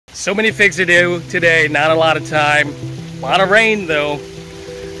So many figs to do today, not a lot of time. A lot of rain though.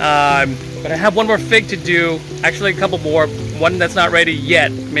 But I have one more fig to do. Actually, a couple more. One that's not ready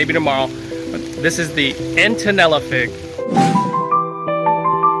yet, maybe tomorrow. But this is the Antonelli Fig.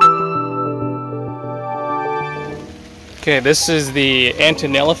 Okay, this is the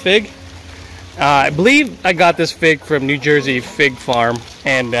Antonelli Fig. I believe I got this fig from New Jersey Fig Farm.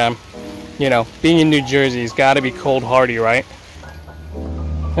 And, you know, being in New Jersey, it's got to be cold hardy, right?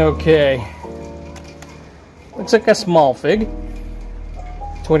 Okay. Looks like a small fig.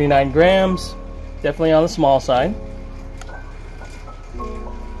 29 grams. Definitely on the small side.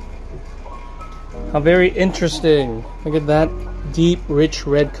 How very interesting. Look at that deep, rich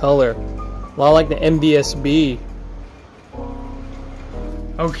red color. A lot like the MBSB.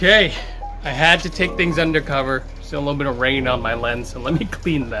 Okay, I had to take things undercover. Still a little bit of rain on my lens, so let me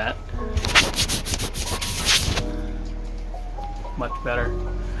clean that. Much better.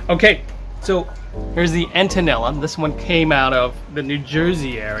 Okay, so here's the Antonelli. This one came out of the New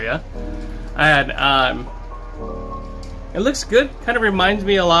Jersey area. I had, it looks good. Kind of reminds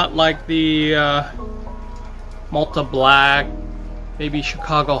me a lot like the Malta Black, maybe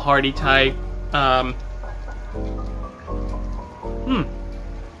Chicago Hardy type.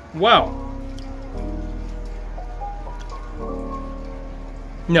 Wow.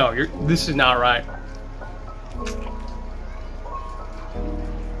 No, this is not right.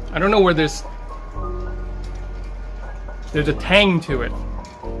 I don't know where there's a tang to it.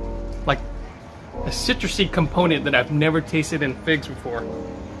 Like a citrusy component that I've never tasted in figs before.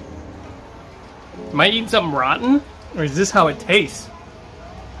 Am I eating something rotten? Or is this how it tastes?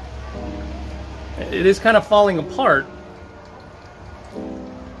 It is kind of falling apart.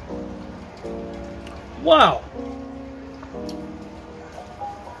 Wow.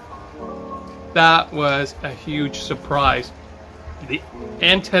 That was a huge surprise. The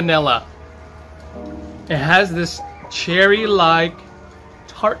Antonelli. It has this cherry-like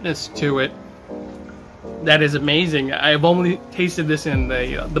tartness to it that is amazing. I've only tasted this in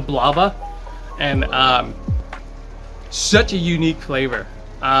the Blava, and such a unique flavor.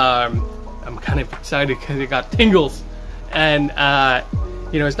 I'm kind of excited because it got tingles, and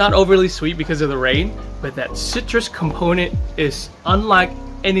you know, it's not overly sweet because of the rain, but that citrus component is unlike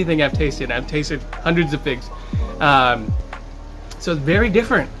anything I've tasted. I've tasted hundreds of figs, so it's very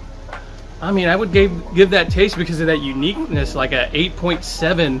different. I mean, I would give that taste because of that uniqueness, like a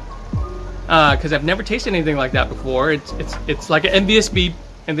 8.7, because I've never tasted anything like that before. It's like an MVSB,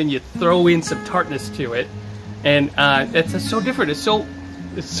 and then you throw in some tartness to it, and it's so different. It's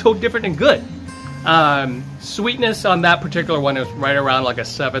so different and good. Sweetness on that particular one is right around like a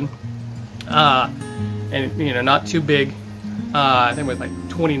 7, and you know, not too big. I think it was like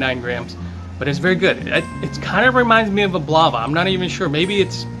 29 grams, but it's very good. It kind of reminds me of a Blava. I'm not even sure. Maybe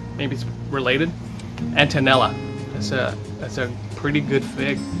it's related. Antonelli. That's a pretty good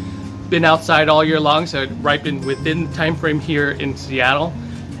fig. Been outside all year long, so it ripened within the time frame here in Seattle.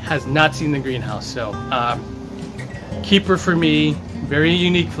 Has not seen the greenhouse, so keeper for me. Very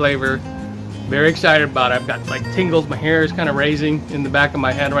unique flavor. Very excited about it. I've got like tingles. My hair is kind of raising in the back of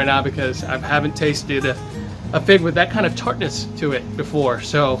my head right now because I haven't tasted a fig with that kind of tartness to it before.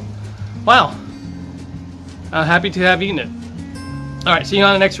 So, wow. I'm happy to have eaten it. Alright, see you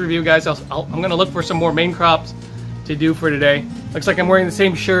on the next review, guys. I'm going to look for some more main crops to do for today. Looks like I'm wearing the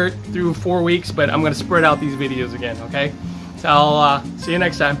same shirt through 4 weeks, but I'm going to spread out these videos again, okay? So I'll see you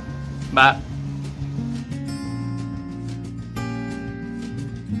next time. Bye.